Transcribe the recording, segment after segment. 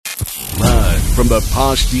from the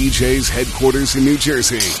POSH DJs headquarters in New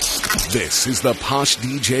Jersey, this is the POSH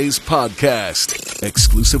DJs podcast,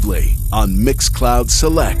 exclusively on Mixcloud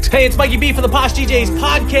Select. Hey, it's Mikey B from the POSH DJs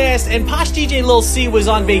podcast, and POSH DJ Lil C was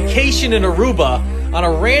on vacation in Aruba on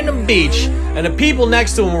a random beach, and the people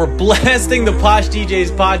next to him were blasting the POSH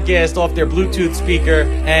DJs podcast off their Bluetooth speaker,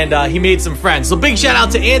 and he made some friends. So big shout out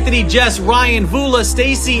to Anthony, Jess, Ryan, Vula,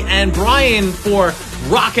 Stacy, and Brian for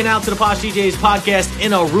rocking out to the POSH DJs podcast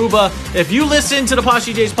in Aruba. If you listen to the POSH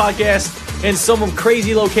DJs podcast in some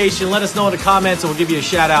crazy location, let us know in the comments and we'll give you a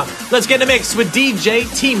shout out. Let's get in the mix with DJ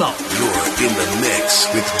T-Mo. You're in the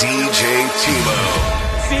mix with DJ T-Mo.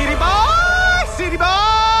 City boy, city boy.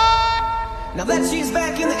 Now that she's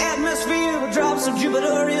back in the atmosphere with drops of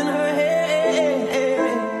Jupiter in her head,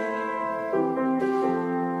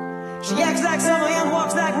 she acts like summer and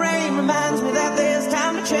walks like rain, reminds me that there's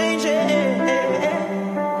time to change it.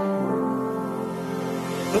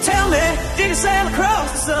 Well, tell me, did you sail across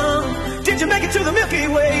the sun? Did you make it to the Milky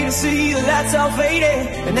Way to see the lights all faded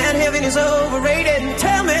and that heaven is overrated? And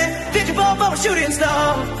tell me, did you fall for a shooting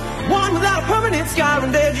star, one without a permanent scar,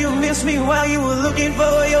 and did you miss me while you were looking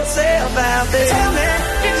for yourself out there? Tell me,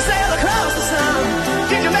 did you sail across the sun?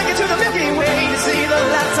 Did you make it to the Milky Way to see the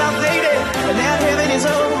lights all faded and that heaven is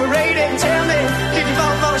overrated? And tell me, did you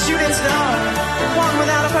fall for a shooting star, one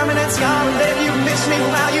without a permanent scar, and did you miss me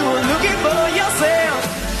while you were looking for yourself?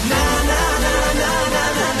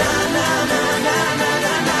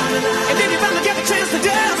 And did you finally get the chance to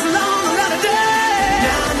dance along another day?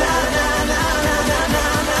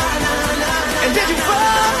 And did you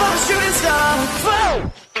fall for a shooting star?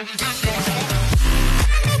 Whoa!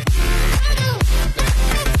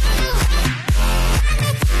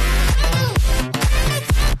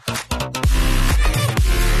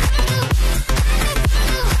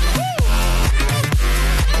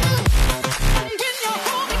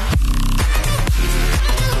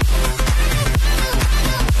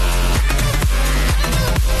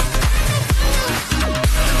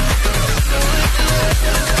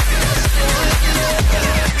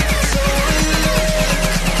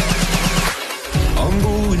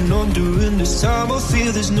 Time I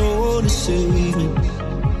feel there's no one to save me.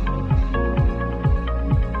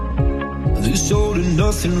 This all and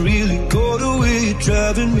nothing really got away,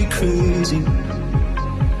 driving me crazy.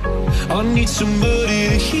 I need somebody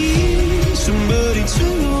to hear, somebody to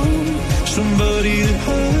know, somebody to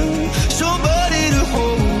have, somebody to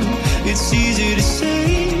hold. It's easy to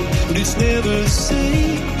say, but it's never the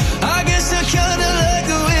same. I guess I kinda like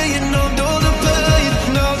the way you know the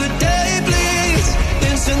pain. Now the day bleeds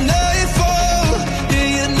into nightfall.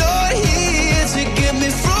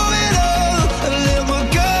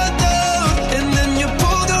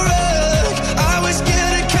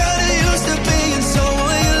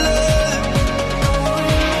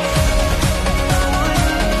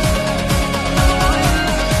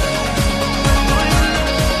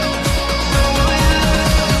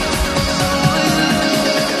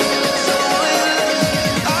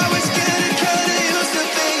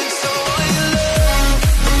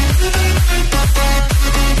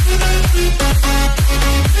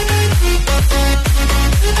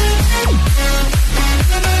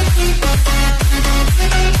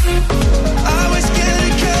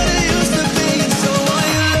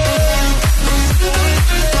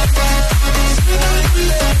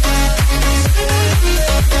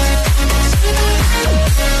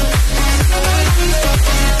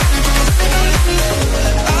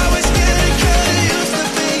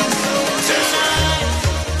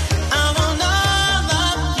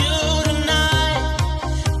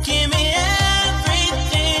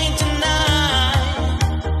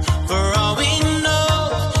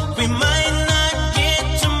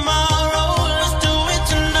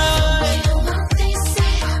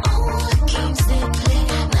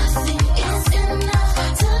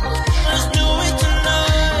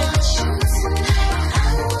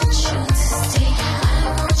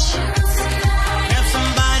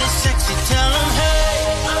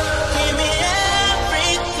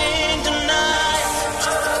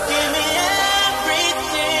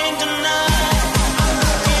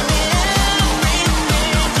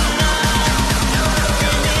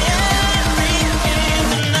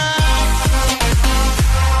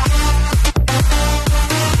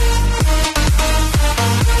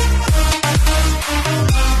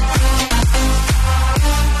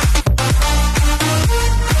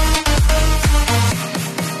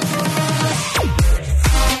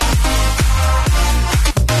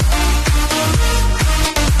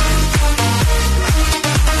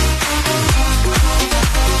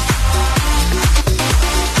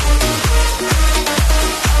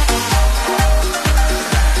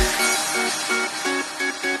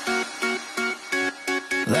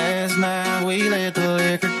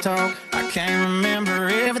 talk. I can't remember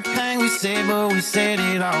everything we said, but we said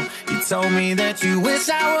it all. You told me that you wish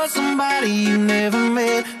I was somebody you never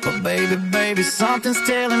met. But baby, baby, something's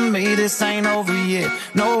telling me this ain't over yet.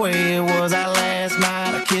 No way it was our last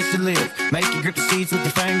night. I kissed your lips, make you grip the sheets with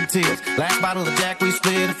your fingertips. Last bottle of Jack, we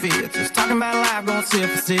split a fifth. Just talking about life, going sip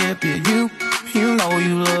for sip. Yeah, you know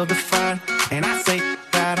you love to fight, and I say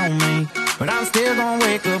that on me, but I'm still gonna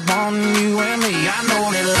wake up on you and me. I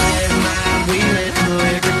know that last night we let the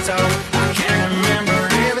liquor talk. I can't remember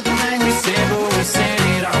everything we said, but we said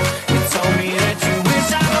it all. You told me that you wish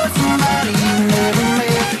I was somebody you never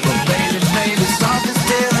met. But baby, baby, something's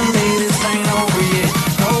telling me this ain't over yet.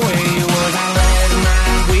 No way it was our last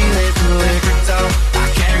night we let the liquor talk. I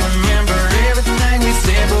can't remember everything we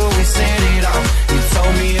said, but we said it all. You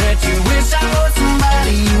told me that you wish I was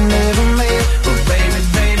somebody you never met. But baby,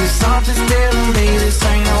 baby, something's telling me this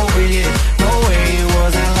ain't over yet. No way it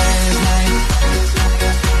was our last night.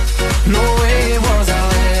 No way it was our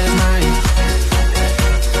last night.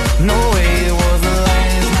 No way it was the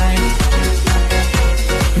last night.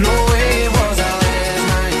 No way it was our last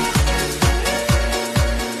night.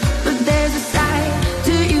 But there's a side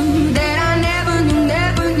to you that I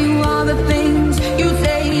never knew all the things you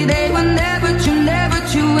say they were never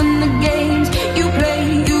true in the games you play.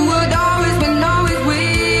 You would always win, always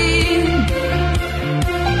win.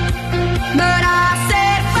 But I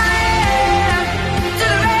set fire to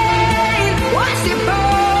the rain, watched it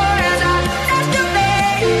pour as I touched your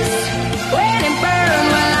face. When it burned,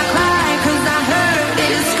 well I cried 'cause I heard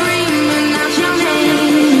it screaming out your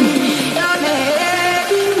name, your name.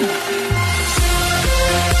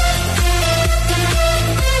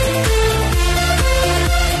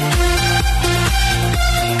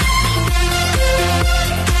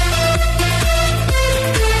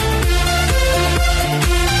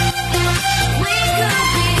 We could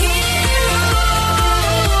be heroes.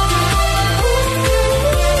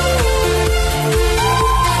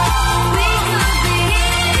 We could be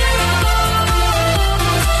heroes.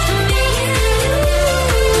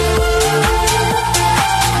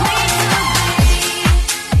 Me and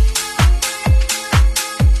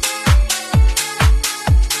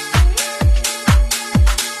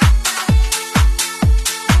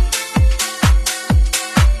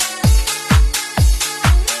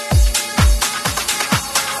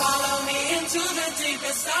Follow me into the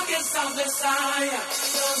deepest, darkest of desire.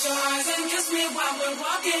 Close your eyes and kiss me while we're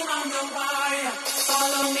walking on the wire.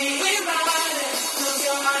 Follow me, we ride it. Close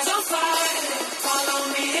your eyes, I'll fight it. Follow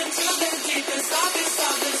me into the deepest, darkest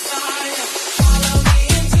of desire. Follow me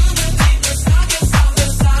into the deepest, darkest of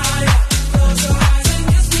desire. Close your eyes and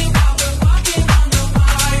kiss me while we're walking on the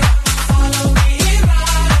wire. Follow me, we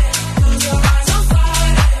ride it. Close your eyes, I'll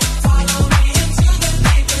fight it. Follow me into the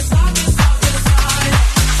deepest, darkest of desire.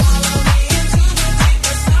 Follow me into the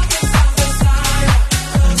deepest, darkest of desire.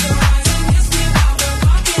 Close your eyes and kiss me while we're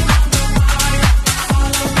walking on the wire.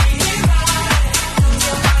 Follow me, we ride it. Close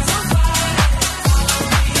your eyes, I'll fight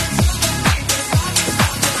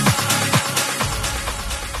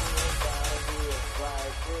it. Follow me into the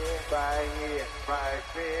deepest, darkest of desire. Right here, right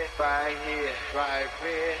here, right here, right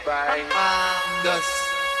here, right here. Find us.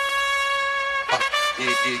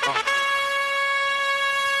 Yeah, yeah.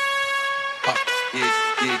 Yeah,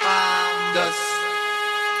 yeah. Find us.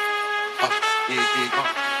 Yeah, yeah.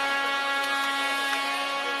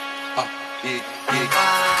 Yeah, yeah.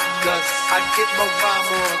 Find us. I get my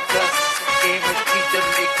rhyme on dust. Guaranteed to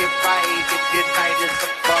make it right if your night is a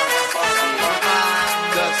bust. Find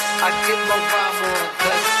us. I get my rhyme on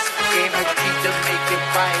dust. Guaranteed to make it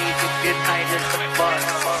right if your night is a bust.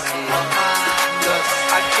 Find us.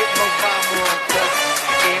 I get my rhyme on dust.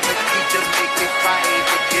 Guaranteed to make it right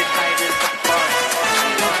if your night is a bust.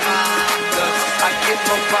 Find us. I get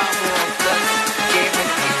my rhyme on dust.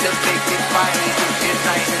 Guaranteed to make it right if your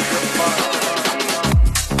night is a bust.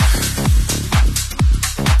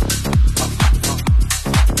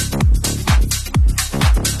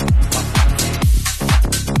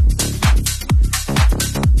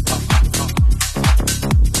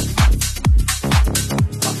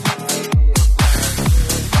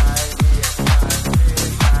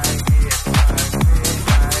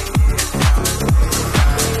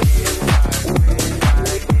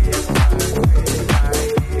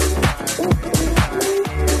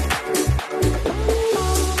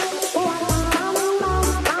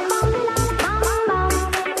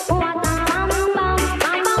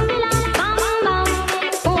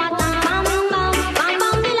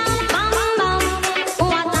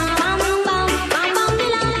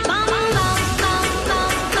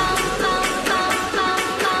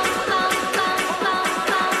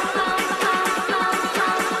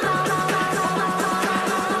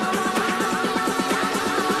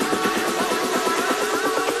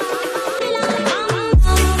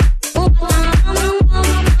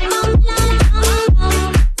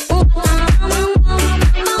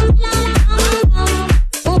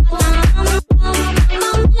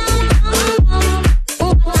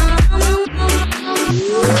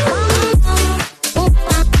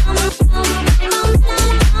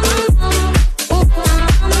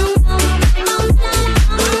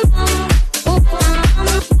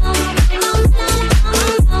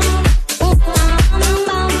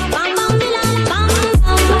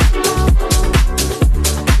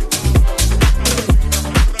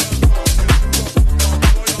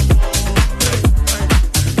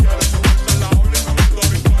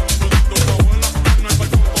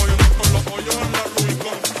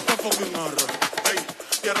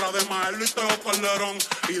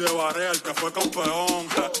 de Barea, el que fue campeón.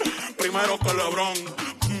 Primero que LeBron.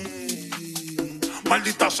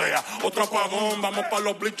 Maldita sea, otro apagón. Vamos pa'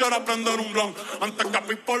 los bleachers a prender un blon. Antes que a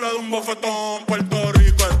Pipo le dé un bofetón. Puerto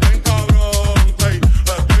Rico está en cabrón, ey,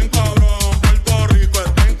 está en cabrón. Puerto Rico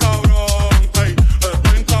está en cabrón, ey,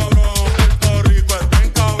 está en cabrón. Puerto Rico está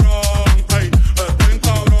en cabrón, ey, está en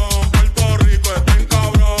cabrón. Puerto Rico está en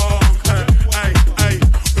cabrón, ey.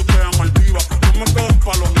 Yo estoy a Maldivas, no me quedo en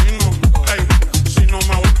Palomino, ey. Si no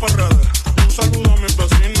me voy por redes, un saludo a mis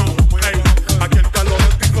vecinos, ey. Aquí el calor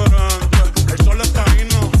es diferente, el sol está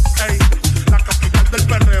vino, ey. La capital del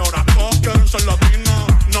perreo, ahora todos quieren ser latinos,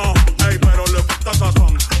 no, ey, pero le falta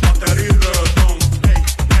sazón, batería y reggaetón,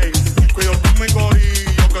 ey. Cuido con mi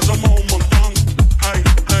corillo, que somos un montón, ey,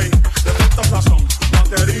 le falta sazón,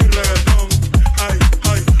 batería y reggaetón, ey.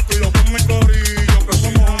 Cuido con mi corillo, que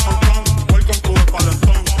somos un montón, voy con tu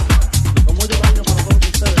palestón. ¿Cómo yo bailo para todos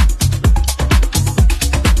ustedes?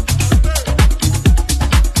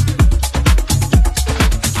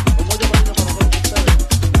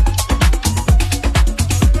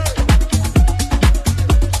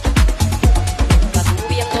 Va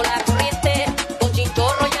subiendo la corriente con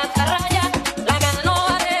chinchorro y atarraya, la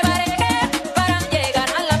canoa de Bareque para llegar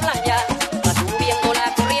a la playa. Va subiendo la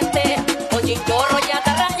corriente con chinchorro y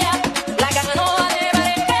atarraya, la canoa de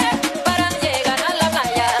Bareque para llegar a la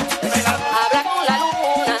playa. Habla con la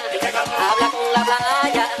luna, habla con la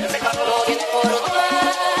playa, no tiene por otro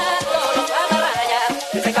lado los atarrayas.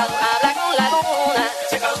 Habla con la luna,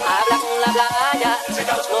 habla con la playa,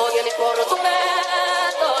 no tiene por otro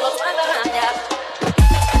lado los atarrayas.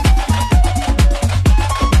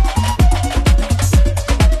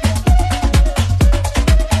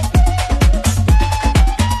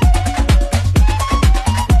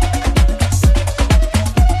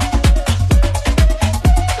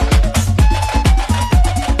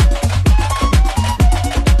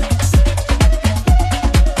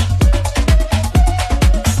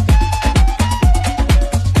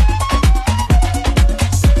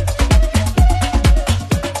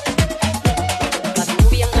 Va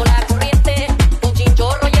subiendo la corriente con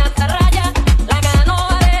chinchorro y atarraya, la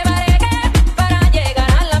canoa de Bareque para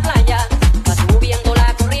llegar a la playa. Va subiendo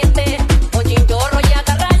la corriente con chinchorro y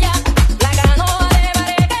atarraya, la canoa de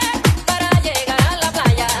Bareque para llegar a la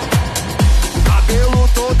playa. Cabelo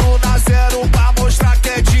todo na zero pra mostrar que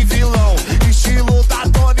é de vilão. Estilo da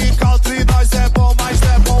Tony Country, nós é bom, mas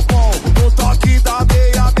não é bombom. No toque da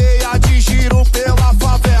meia de giro pela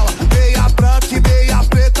favela. Meia branca e meia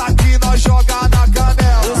preta que nós joga na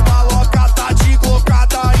canela. Os maloca tá de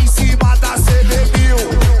glocada em cima da CB1000.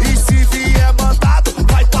 E se vier mandado,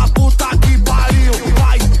 vai pra puta que pariu.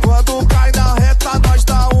 Vai, quando cai na reta, nós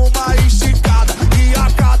dá uma esticada. E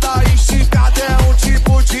a cada esticada é um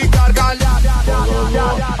tipo de gargalhada.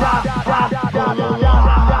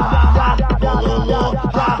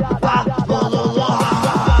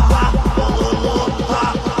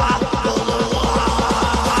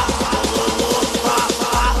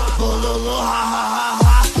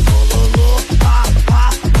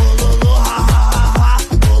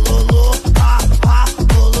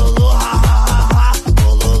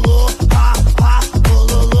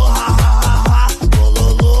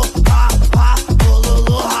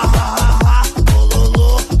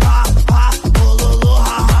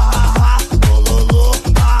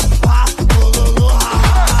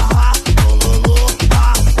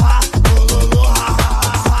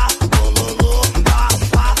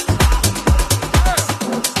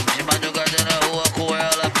 De madrugada na rua com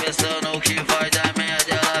ela, pensando que vai dar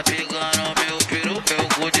merda. Ela pegando meu peru, eu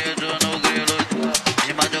com o dedo no grelo.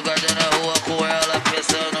 De madrugada na rua com ela,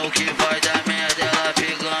 pensando que vai dar merda. Ela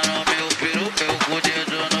pegando meu peru, eu com o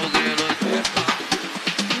dedo no grelo.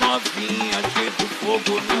 Novinha, jeito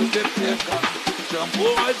fogo na pepeca.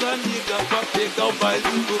 Chamou as amigas pra pegar o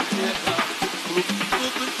baile do pega.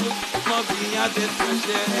 Novinha desce a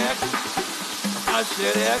xereca. A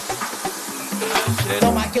xereca.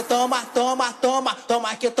 Toma que toma, toma, toma,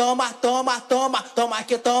 toma que toma, toma, toma, toma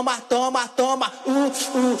que toma, toma, toma.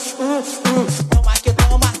 Toma que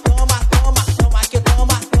toma, toma, toma, toma que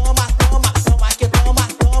toma, toma, toma, toma que toma,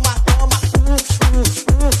 toma, toma.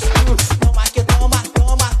 Toma que toma,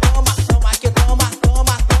 toma, toma, toma que toma,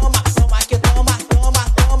 toma, toma, toma que toma, toma,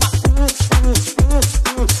 toma.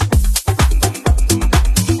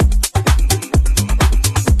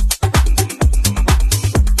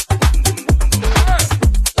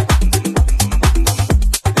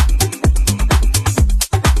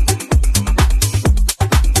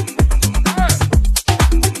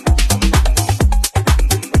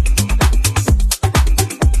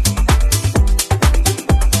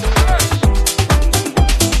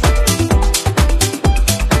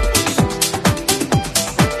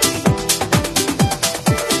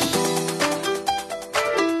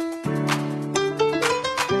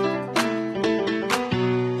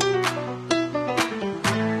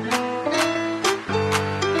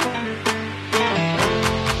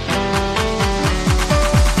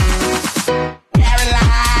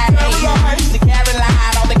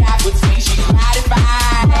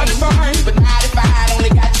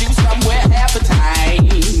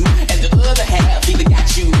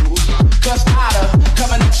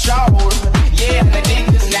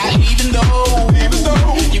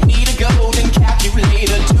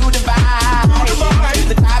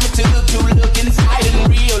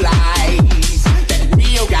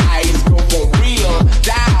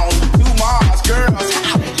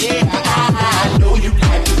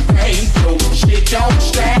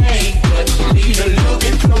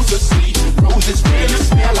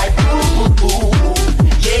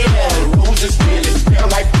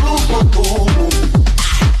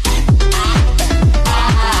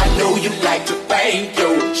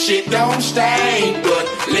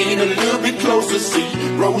 a little bit closer, see,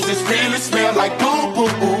 roses really smell like boo boo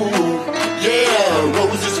boo. Yeah,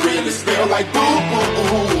 roses really smell like boo boo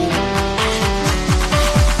boo.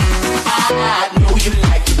 I know you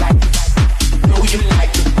like it, like it. Know you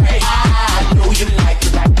like it, hey. I know you like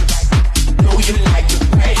it, like it. Know you like it,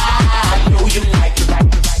 hey. I know you like it,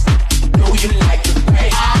 like it. Know you like it, hey.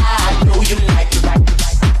 I know you like it, like it.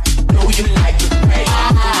 Know you like it, hey.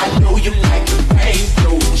 I know you like it, hey.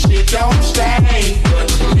 No shit don't stay, but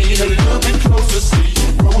lean a little bit closer, see.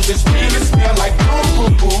 Roses really smell like boo boo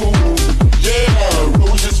boo. Yeah,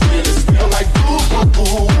 roses really smell like boo boo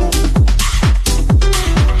boo.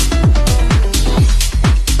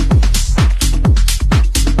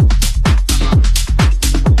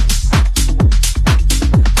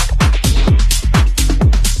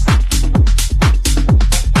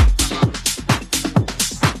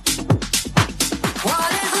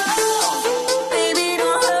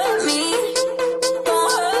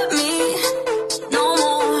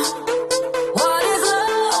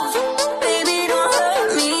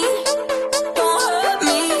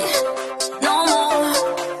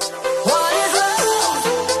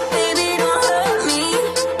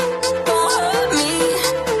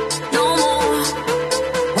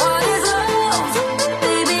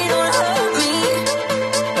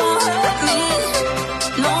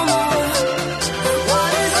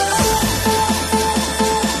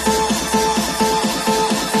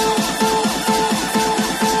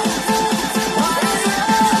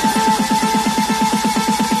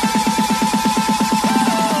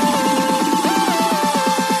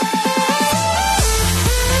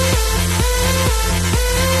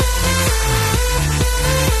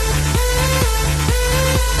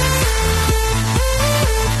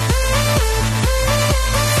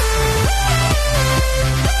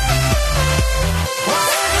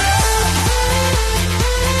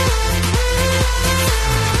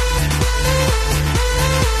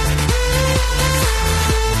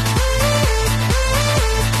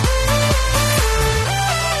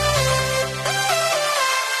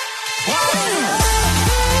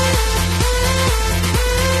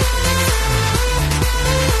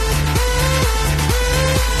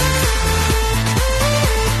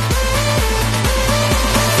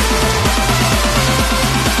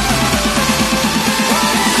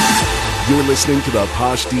 You're listening to the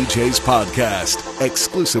POSH DJs podcast,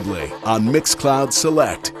 exclusively on Mixcloud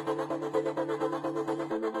Select.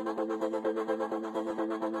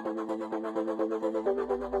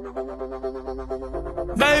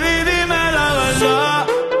 Baby, dime la verdad.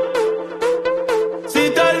 Si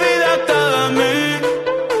te olvidaste de mí,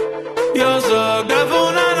 yo sé que fue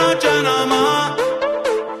una noche nada más,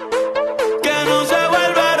 que no se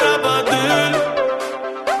vuelve a repetir.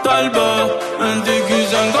 Tal vez en ti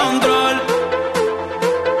quise encontrar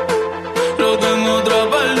lo que en otra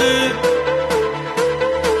perdí.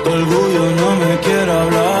 Tu orgullo no me quiere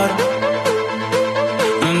hablar,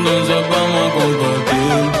 entonces vamos a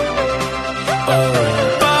compartir.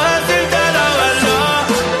 Pa' decirte la verdad,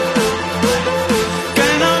 que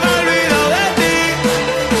no me olvido de ti.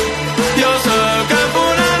 Yo sé que fue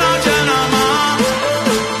una noche nada más,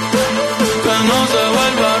 que no se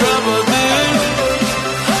vuelva a repetir.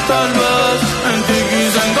 Tal vez en ti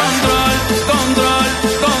quise encontrar control,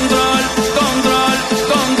 control, control,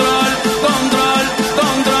 control, control, control,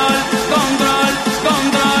 control, control, control,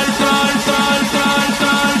 control, control,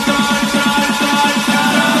 control, control.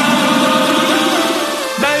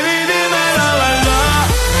 Baby, dime la verdad.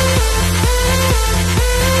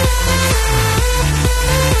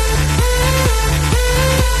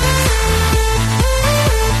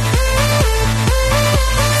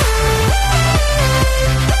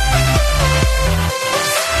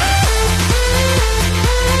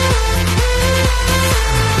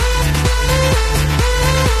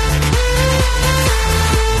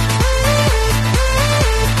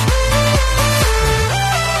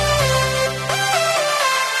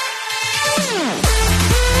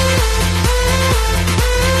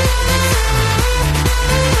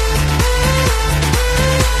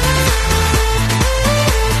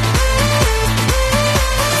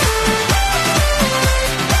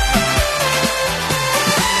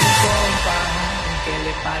 ¿Qué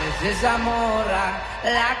le parece esa morra?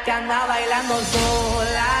 La que anda bailando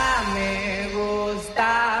sola me gusta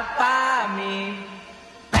pa' mí.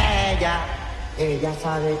 Ella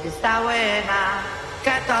sabe que está buena,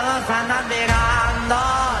 que todos andan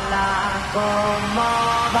mirándola como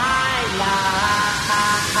baila.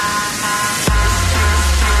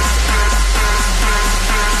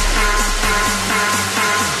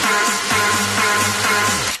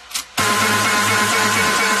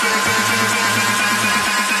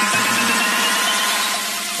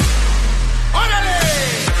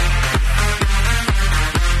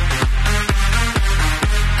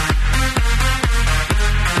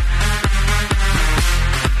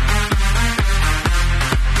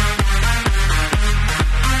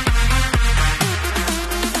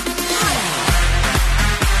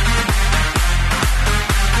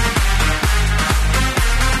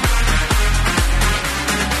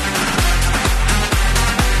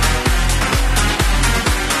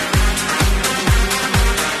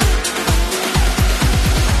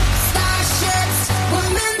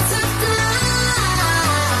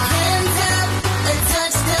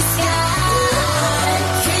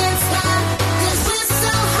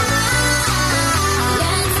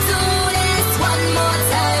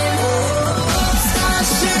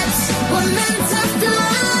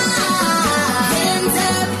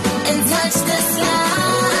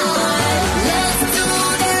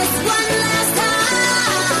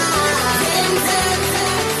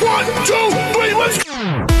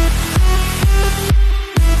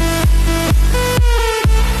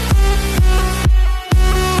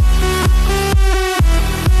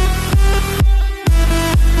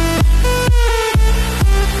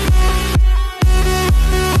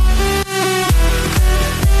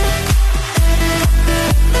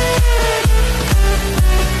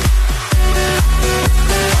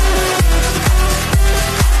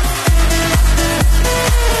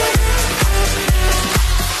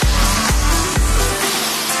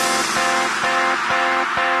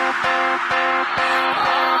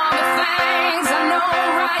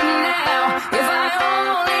 right now. If I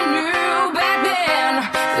only knew back then.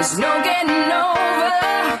 There's no getting over,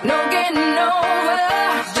 no getting over,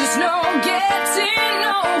 just no getting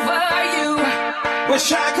over you. Wish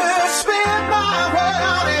I could spin my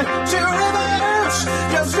world into reverse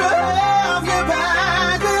just to have you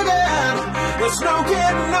back again. There's no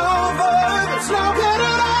getting over, there's no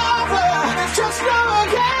getting over, there's just no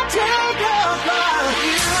getting over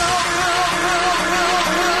you.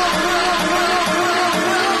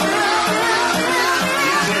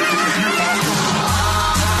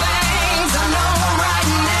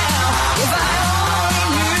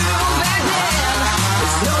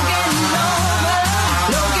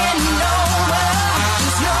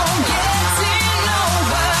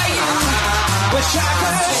 Wish I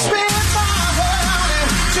could spin my world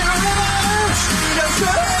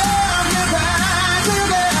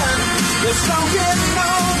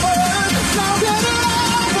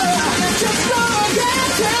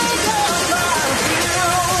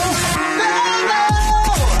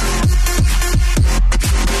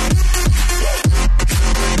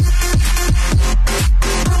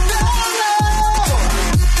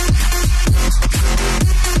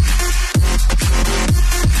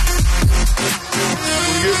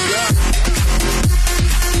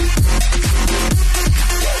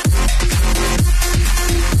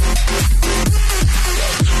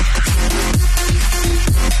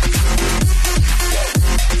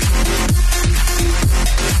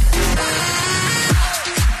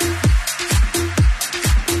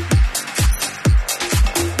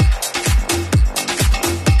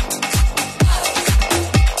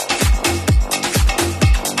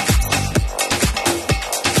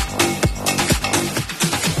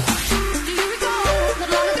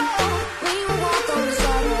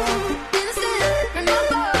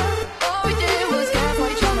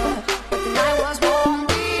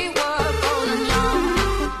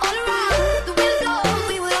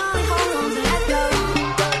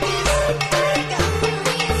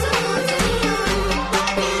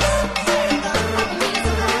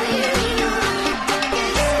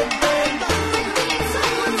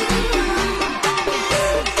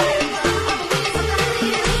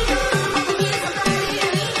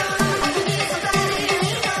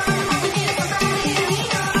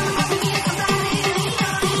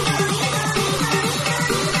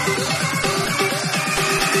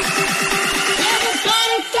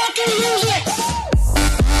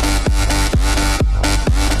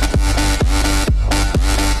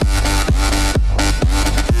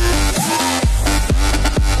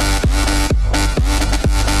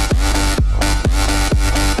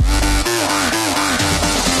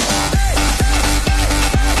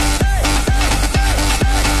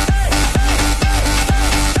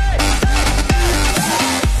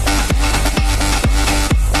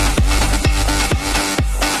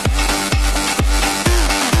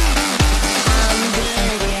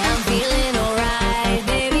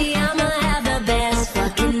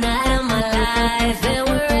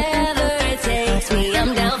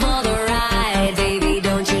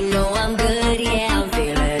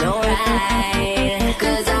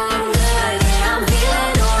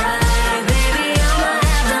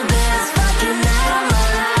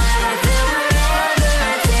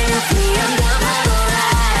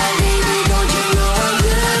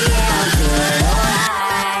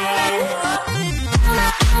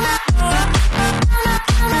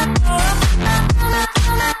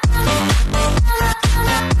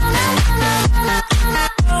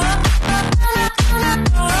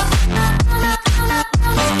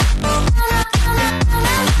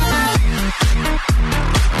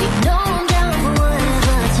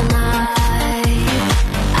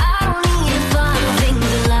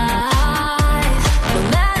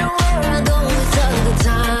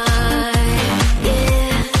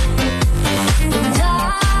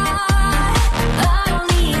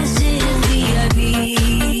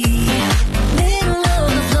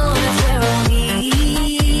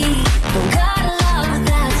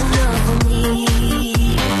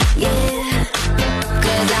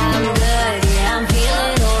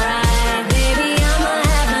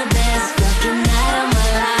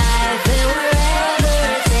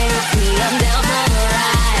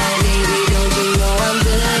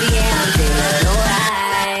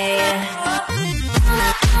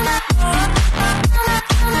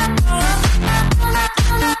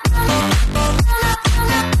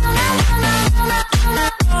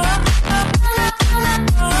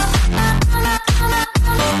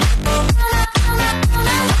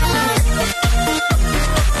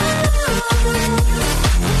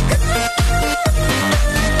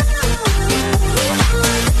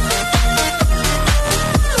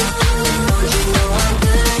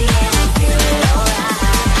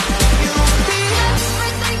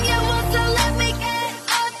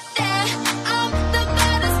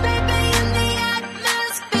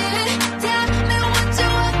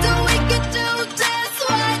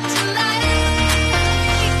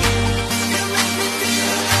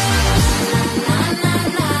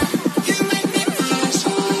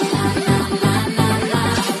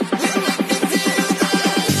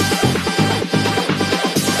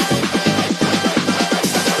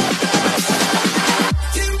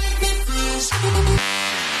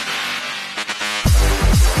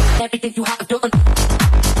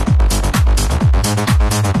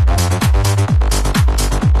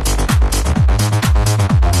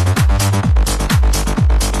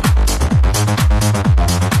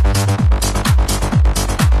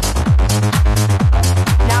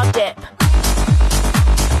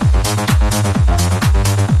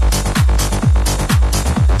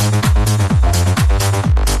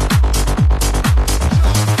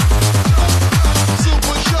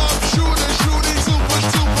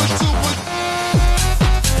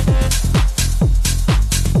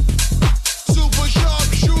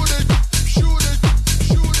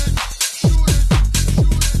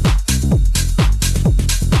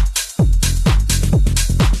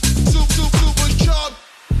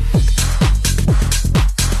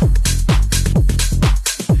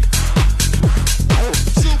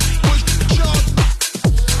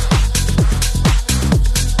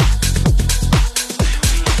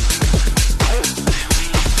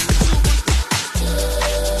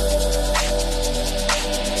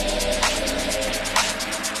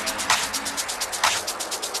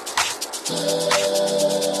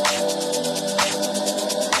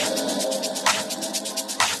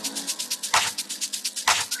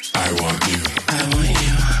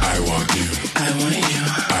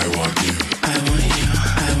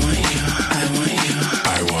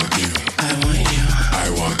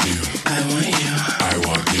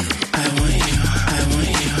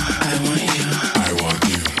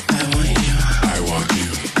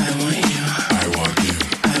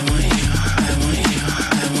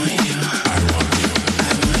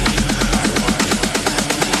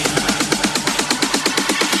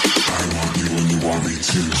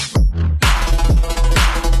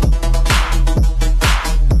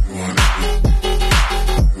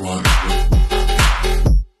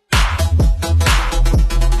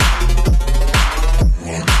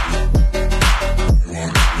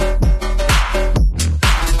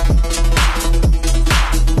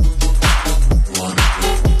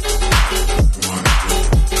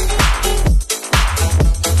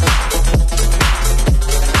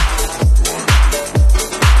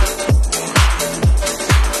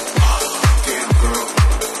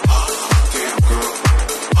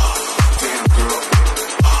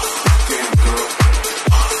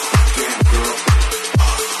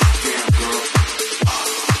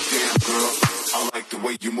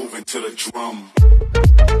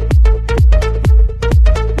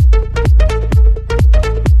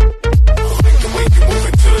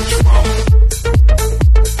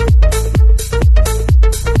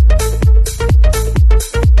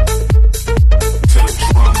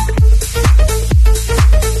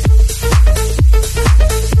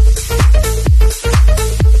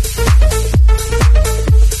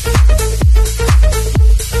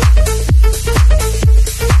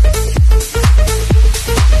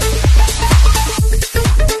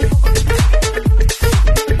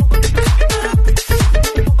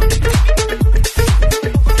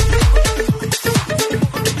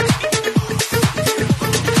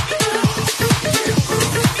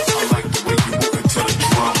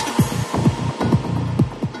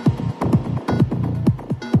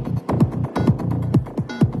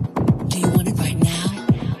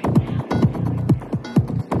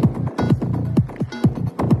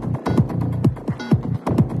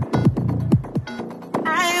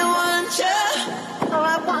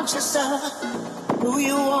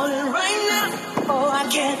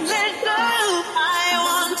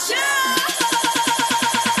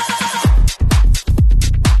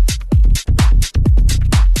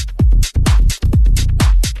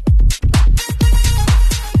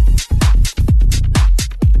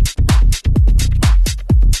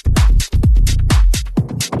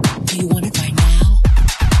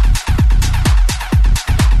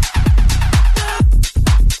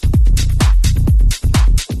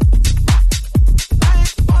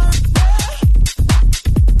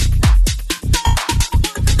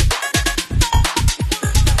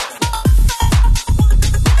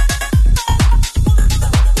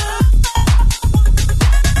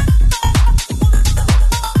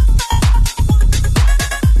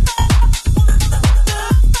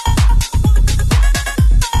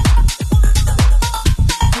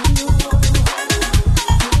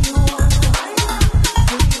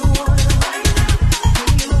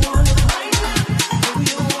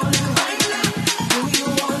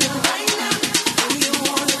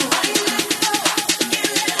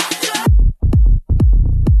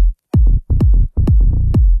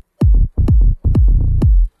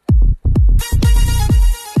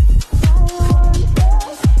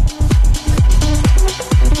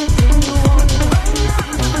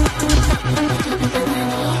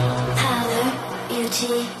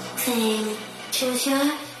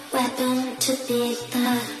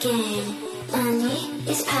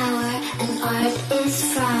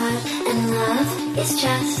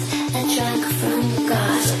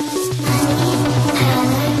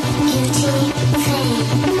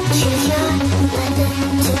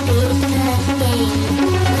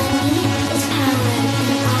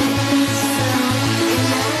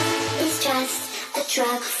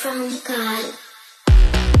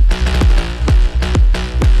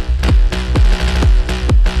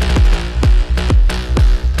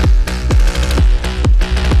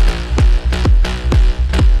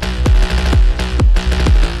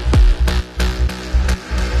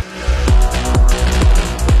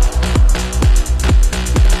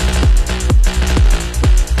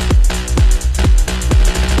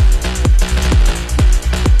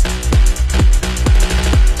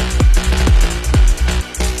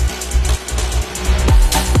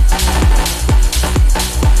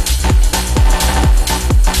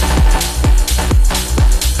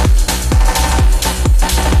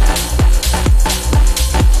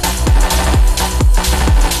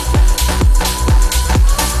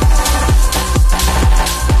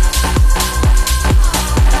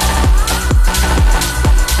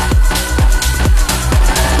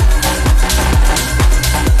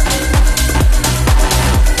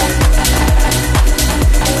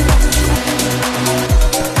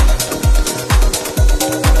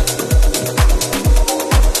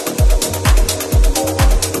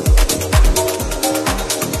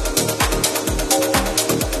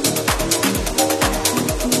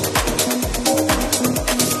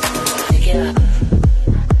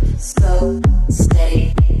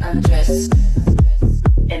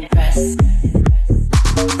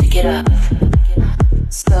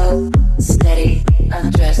steady,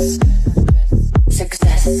 undress,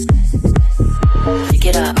 success. Pick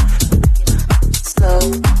it up, slow,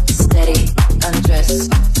 steady, undress,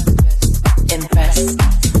 impress.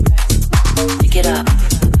 Pick it up,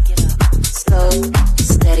 slow,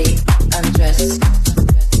 steady, undress,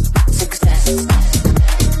 success.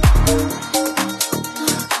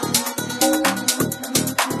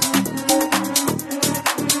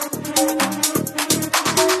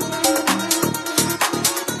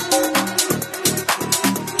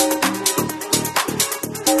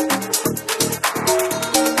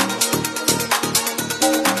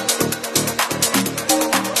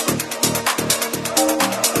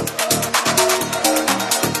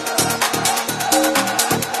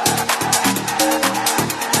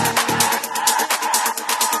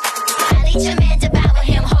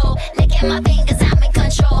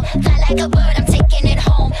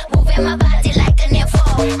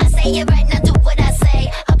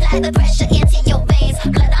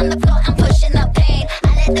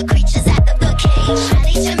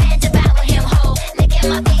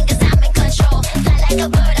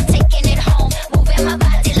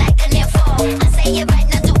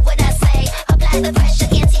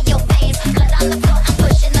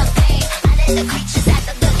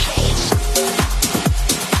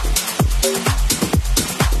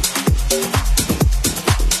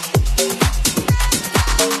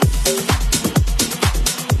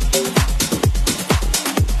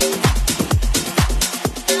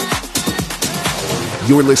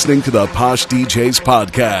 You're listening to the Posh DJs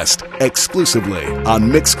podcast, exclusively on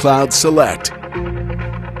Mixcloud Select.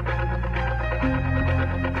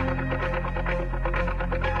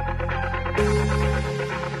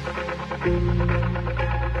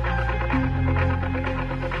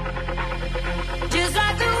 Just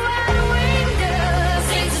like the wide wind does,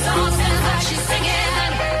 sings a song, sounds like she's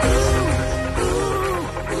singing. Ooh,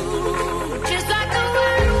 ooh, ooh. Just like the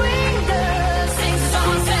wide wind does, sings a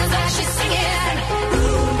song, sounds like she's singing.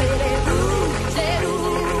 Ooh, baby, ooh, say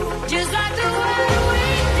ooh. Just like the wide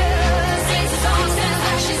wind does, sings a song, sounds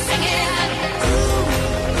like she's singing. Ooh,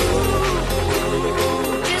 ooh, ooh.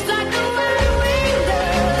 Just like the wide wind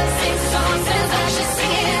does, sings a song, sounds like she's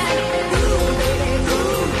singing. Ooh,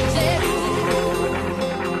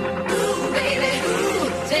 baby, ooh,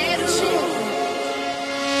 say ooh.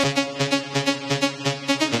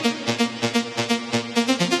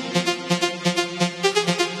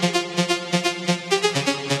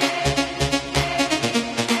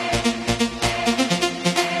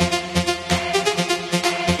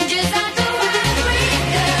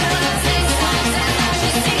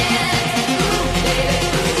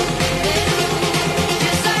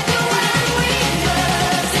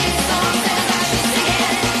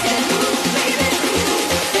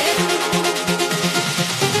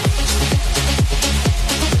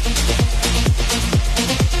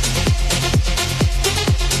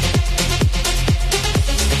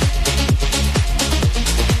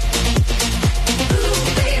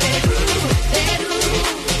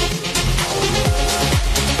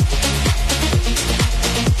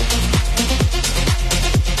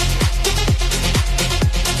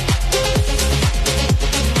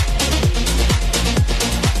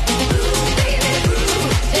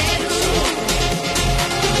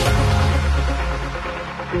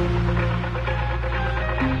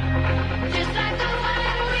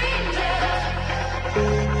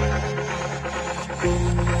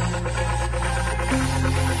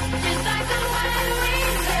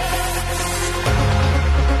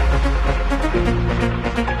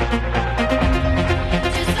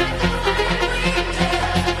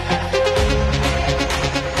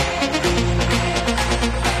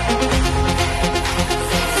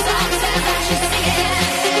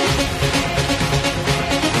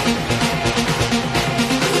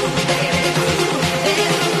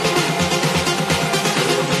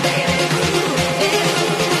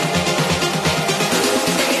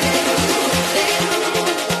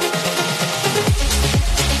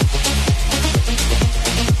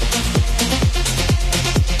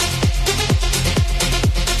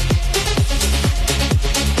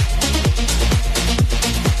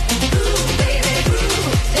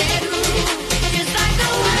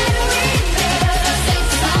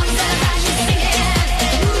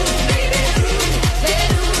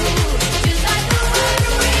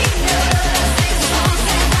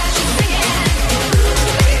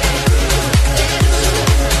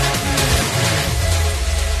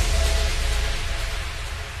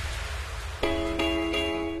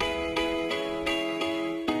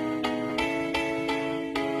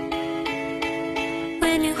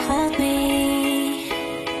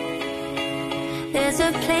 There's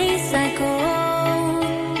a place I go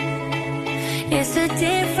It's a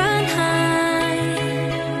different high.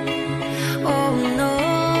 Oh no,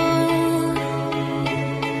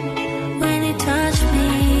 when you touch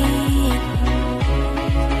me,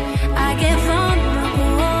 I get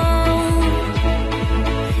vulnerable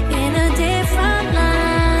in a different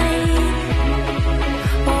light.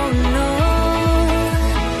 Oh no,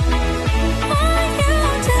 want you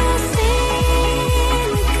to see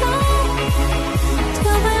me come,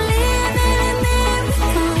 to believe in a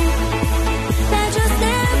miracle that just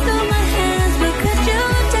slipped through my hands, but could you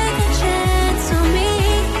take a chance on me?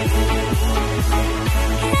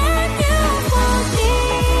 Can you walk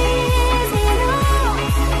easy now,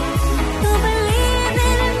 to believe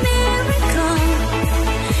in a miracle?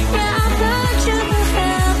 Yeah, I thought you could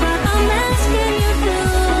help, but I'm asking you to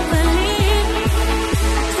believe in a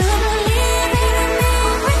miracle. To believe in a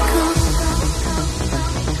miracle.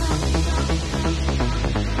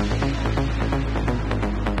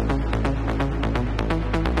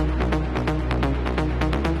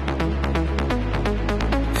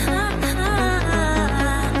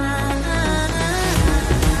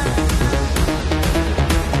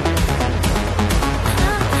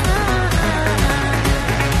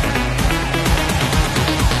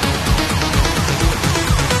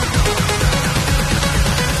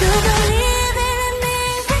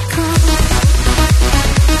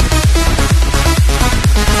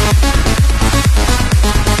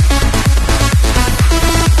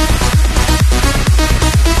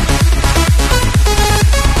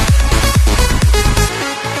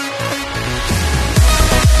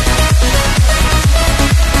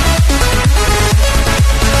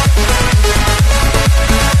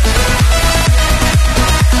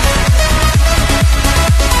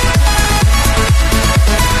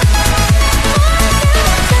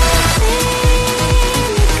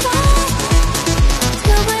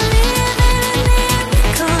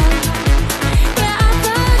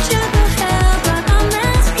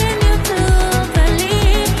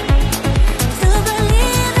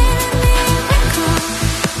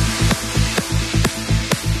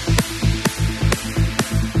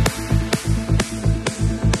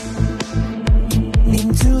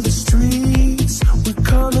 Into the streets, we're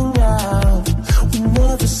coming out. We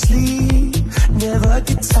never sleep, never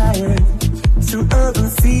get tired. Through urban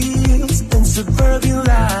fields and suburban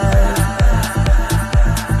life.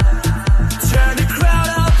 Turn the crowd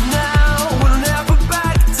up now, we'll never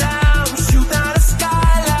back down. Shoot down the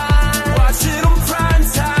skyline, watch it on prime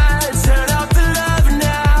time. Turn up the love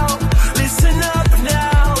now, listen up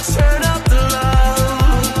now. Turn up the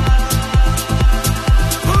love.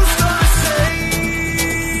 Who's gonna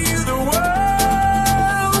save the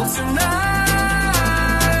world tonight?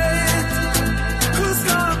 Who's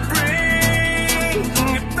gonna bring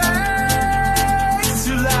it back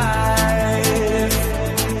to life?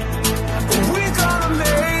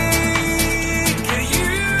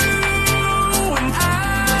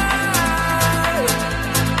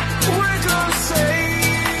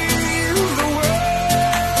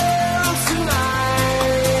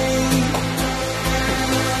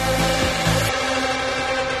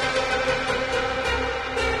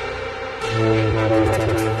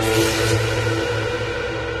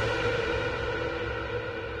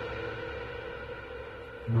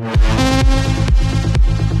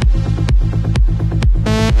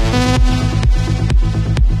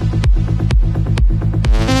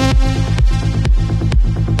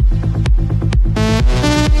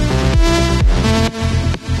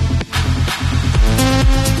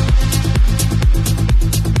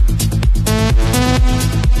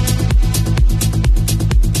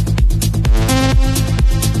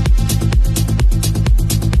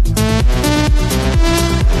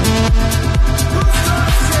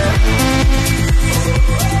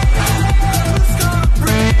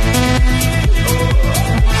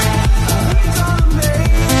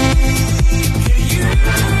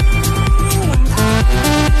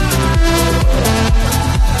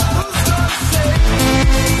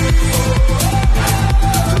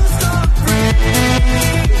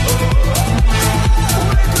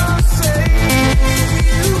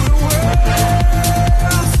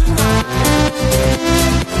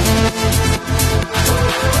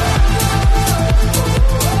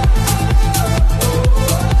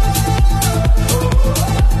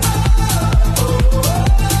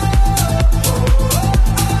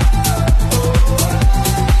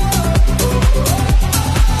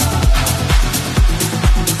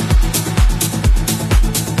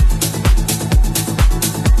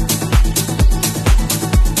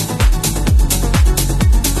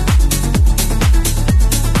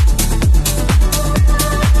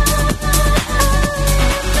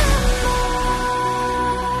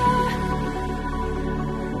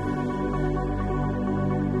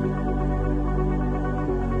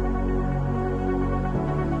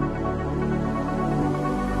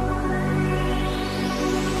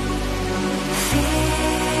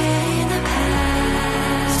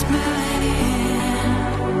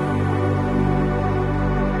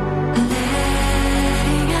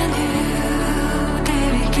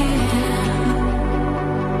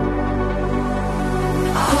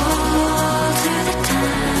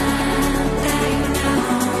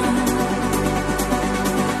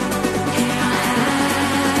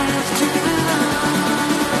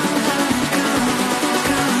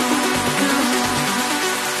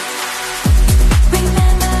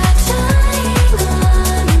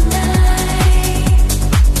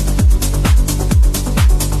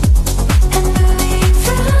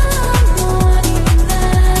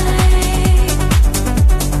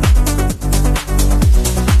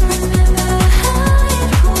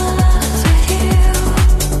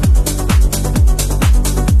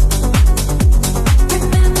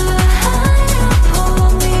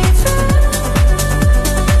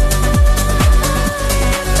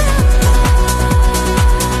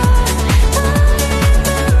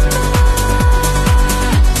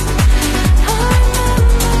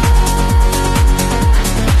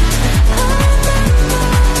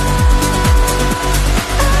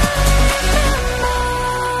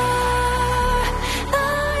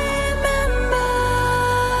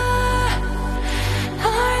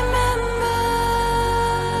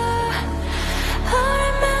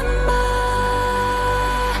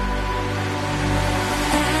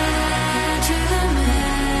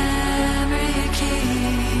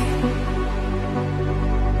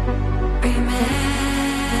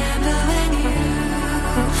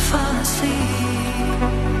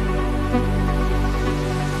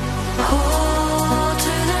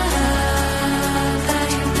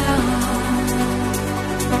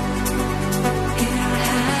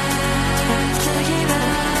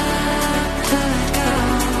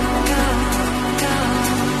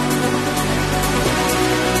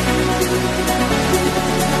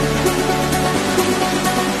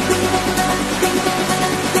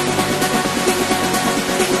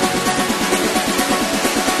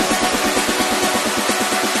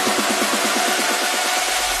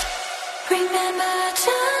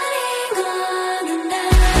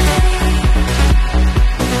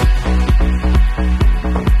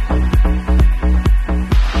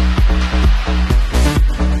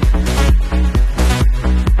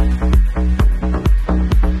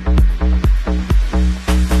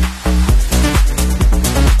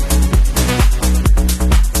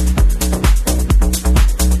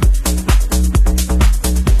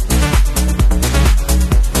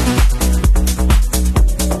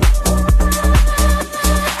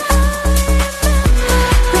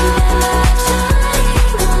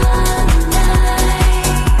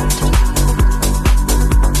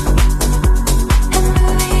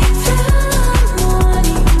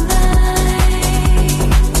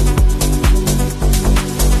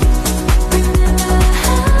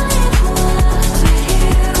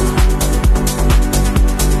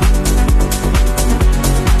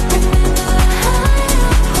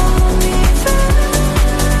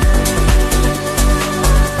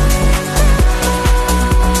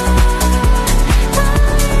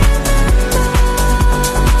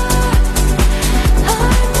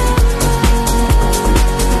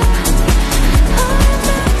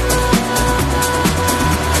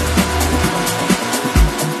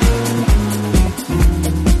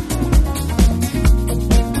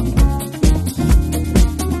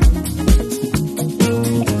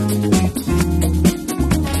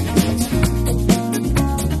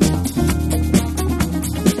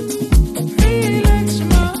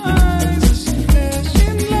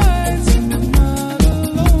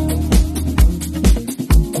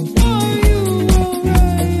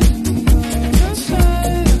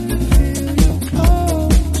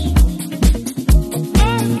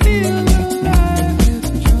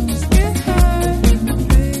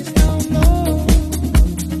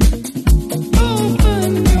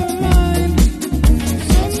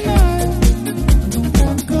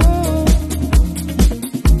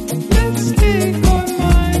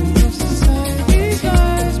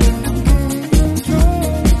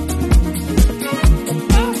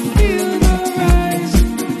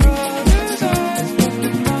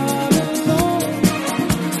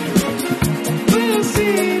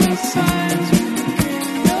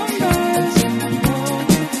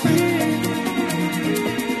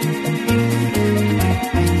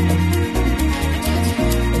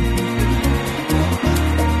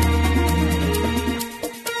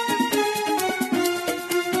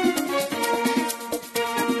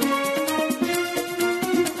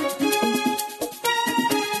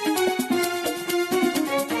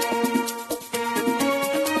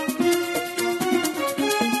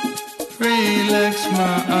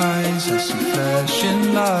 my eyes, I see flashing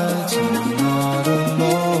lights and I'm not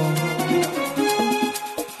alone.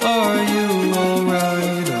 Are you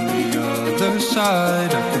alright on the other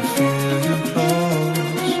side? I can feel you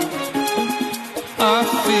close. I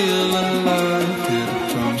feel alive, hear the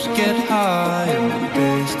drums get high and the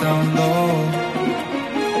bass down low.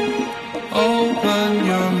 Open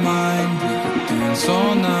your mind, we could dance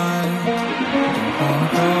all night. Don't wanna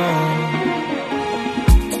go.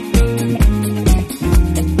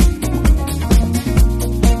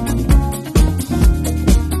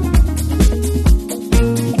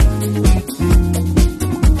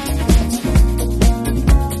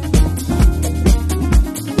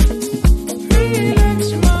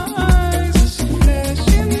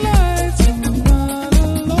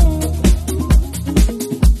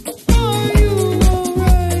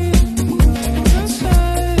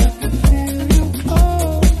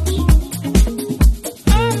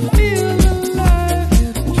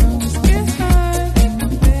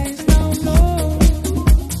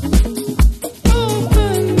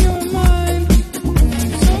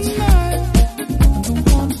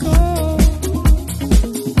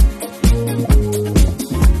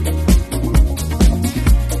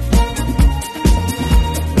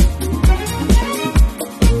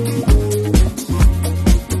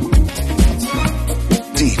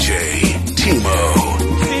 DJ T-Mo.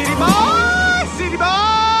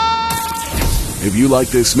 If you like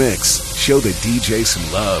this mix, show the DJ some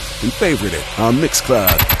love and favorite it on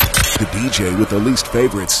Mixcloud. The DJ with the least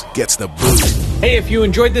favorites gets the boot. Hey, if you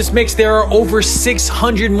enjoyed this mix, there are over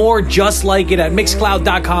 600 more just like it at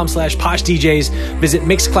mixcloud.com/poshdjs. Visit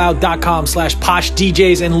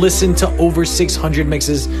mixcloud.com/poshdjs and listen to over 600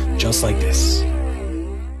 mixes just like this.